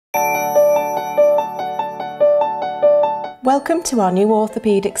Welcome to our new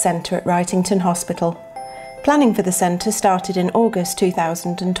Orthopaedic Centre at Wrightington Hospital. Planning for the centre started in August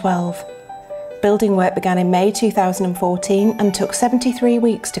 2012. Building work began in May 2014 and took 73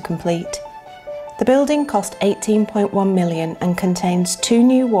 weeks to complete. The building cost £18.1 million and contains 2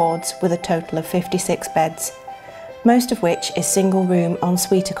 new wards with a total of 56 beds, most of which is single room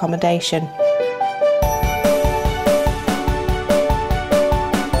ensuite accommodation.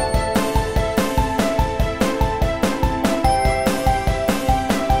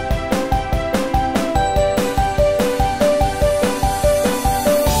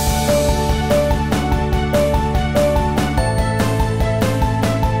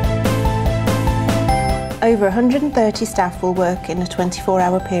 Over 130 staff will work in a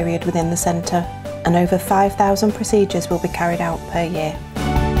 24-hour period within the centre, and over 5,000 procedures will be carried out per year.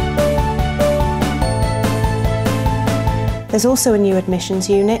 There's also a new admissions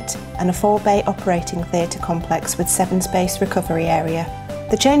unit and a 4-bay operating theatre complex with 7-space recovery area.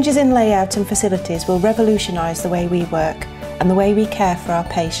 The changes in layout and facilities will revolutionise the way we work and the way we care for our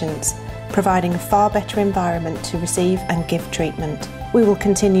patients, providing a far better environment to receive and give treatment. We will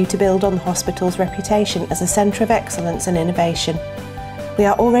continue to build on the hospital's reputation as a centre of excellence and innovation. We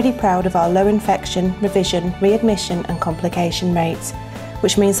are already proud of our low infection, revision, readmission and complication rates,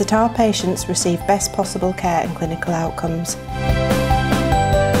 which means that our patients receive best possible care and clinical outcomes.